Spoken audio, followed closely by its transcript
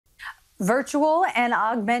Virtual and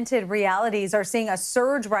augmented realities are seeing a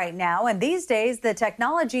surge right now, and these days the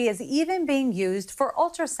technology is even being used for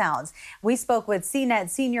ultrasounds. We spoke with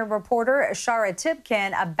CNET senior reporter Shara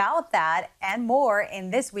Tibken about that and more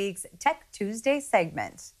in this week's Tech Tuesday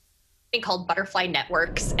segment. Called butterfly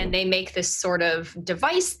networks, and they make this sort of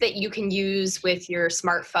device that you can use with your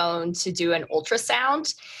smartphone to do an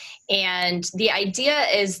ultrasound. And the idea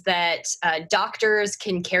is that doctors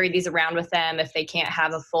can carry these around with them if they can't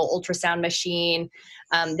have a full ultrasound machine.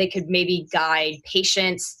 They could maybe guide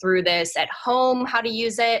patients through this at home, how to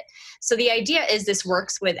use it. So the idea is this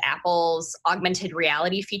works with Apple's augmented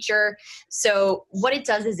reality feature. So what it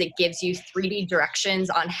does is it gives you 3D directions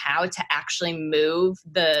on how to actually move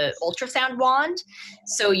the ultrasound wand.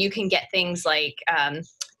 So you can get things like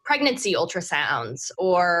pregnancy ultrasounds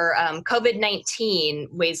or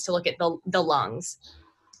COVID-19 ways to look at the lungs.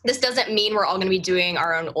 This doesn't mean we're all going to be doing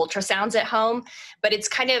our own ultrasounds at home, but it's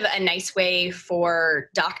kind of a nice way for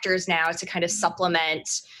doctors now to kind of supplement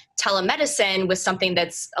telemedicine with something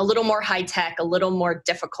that's a little more high tech, a little more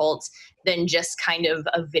difficult than just kind of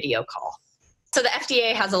a video call. So the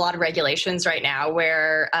FDA has a lot of regulations right now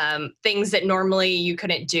where things that normally you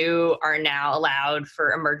couldn't do are now allowed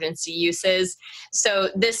for emergency uses. So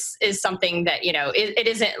this is something that, it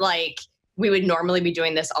isn't like we would normally be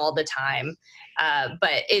doing this all the time.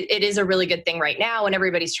 But it is a really good thing right now when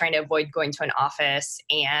everybody's trying to avoid going to an office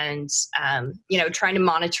and, trying to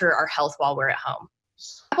monitor our health while we're at home.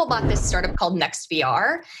 Apple bought this startup called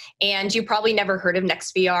NextVR, and you probably never heard of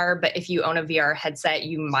NextVR, but if you own a VR headset,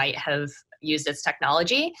 you might have used its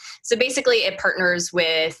technology. So basically it partners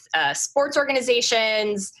with sports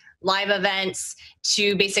organizations, live events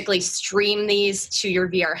to basically stream these to your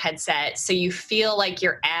VR headset so you feel like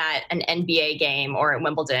you're at an NBA game or at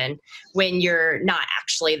Wimbledon when you're not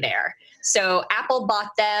actually there. So Apple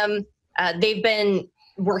bought them. They've been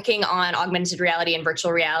working on augmented reality and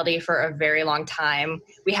virtual reality for a very long time.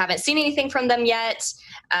 We haven't seen anything from them yet.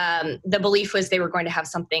 The belief was they were going to have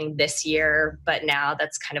something this year, but now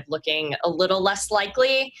that's kind of looking a little less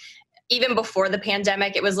likely. Even before the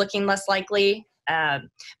pandemic, it was looking less likely.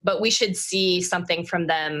 But we should see something from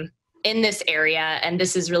them in this area. And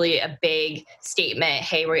this is really a big statement.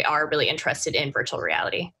 Hey, we are really interested in virtual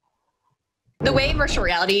reality. The way virtual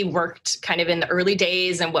reality worked kind of in the early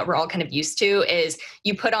days and what we're all kind of used to is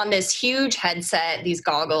you put on this huge headset, these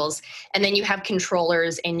goggles, and then you have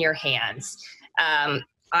controllers in your hands.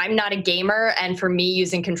 I'm not a gamer, and for me,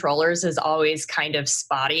 using controllers is always kind of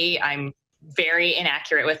spotty. I'm very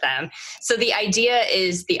inaccurate with them. So the idea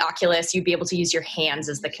is the Oculus, you'd be able to use your hands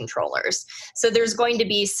as the controllers. So there's going to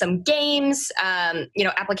be some games,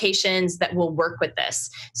 applications that will work with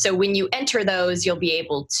this. So when you enter those, you'll be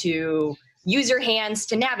able to use your hands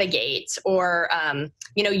to navigate or,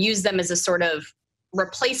 use them as a sort of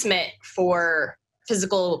replacement for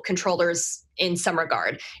physical controllers in some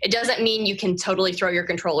regard. It doesn't mean you can totally throw your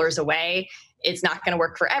controllers away. It's not going to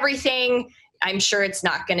work for everything. I'm sure it's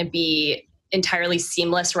not going to be entirely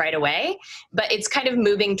seamless right away, but it's kind of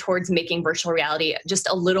moving towards making virtual reality just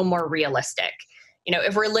a little more realistic.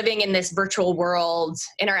 If we're living in this virtual world,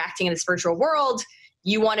 interacting in this virtual world,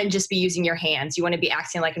 you want to just be using your hands. You want to be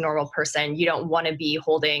acting like a normal person. You don't want to be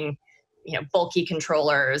holding, bulky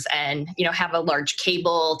controllers and, have a large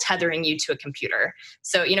cable tethering you to a computer.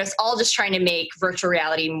 So, it's all just trying to make virtual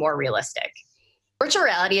reality more realistic. Virtual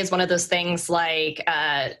reality is one of those things like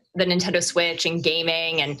the Nintendo Switch and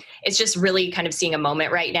gaming, and it's just really kind of seeing a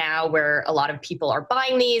moment right now where a lot of people are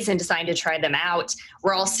buying these and deciding to try them out.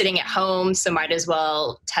 We're all sitting at home, so might as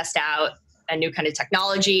well test out a new kind of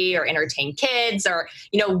technology or entertain kids or,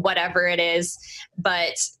 whatever it is.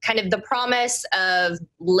 But kind of the promise of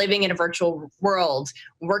living in a virtual world,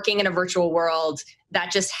 working in a virtual world,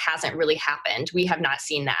 that just hasn't really happened. We have not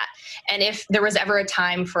seen that. And if there was ever a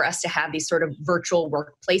time for us to have these sort of virtual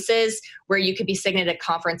workplaces where you could be sitting at a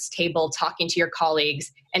conference table talking to your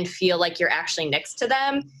colleagues and feel like you're actually next to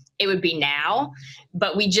them, it would be now.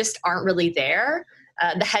 But we just aren't really there.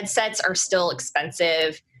 The headsets are still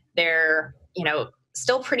expensive. They're,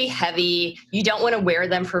 still pretty heavy. You don't want to wear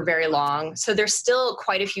them for very long. So there's still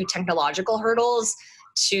quite a few technological hurdles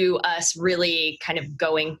to us really kind of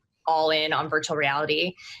going all in on virtual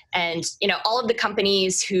reality. And, all of the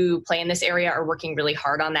companies who play in this area are working really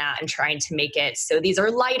hard on that and trying to make it so these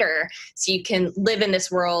are lighter, so you can live in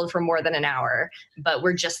this world for more than an hour, but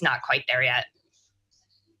we're just not quite there yet.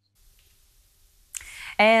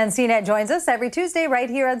 And CNET joins us every Tuesday right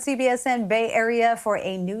here on CBSN Bay Area for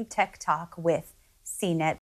a new Tech Talk with CNET.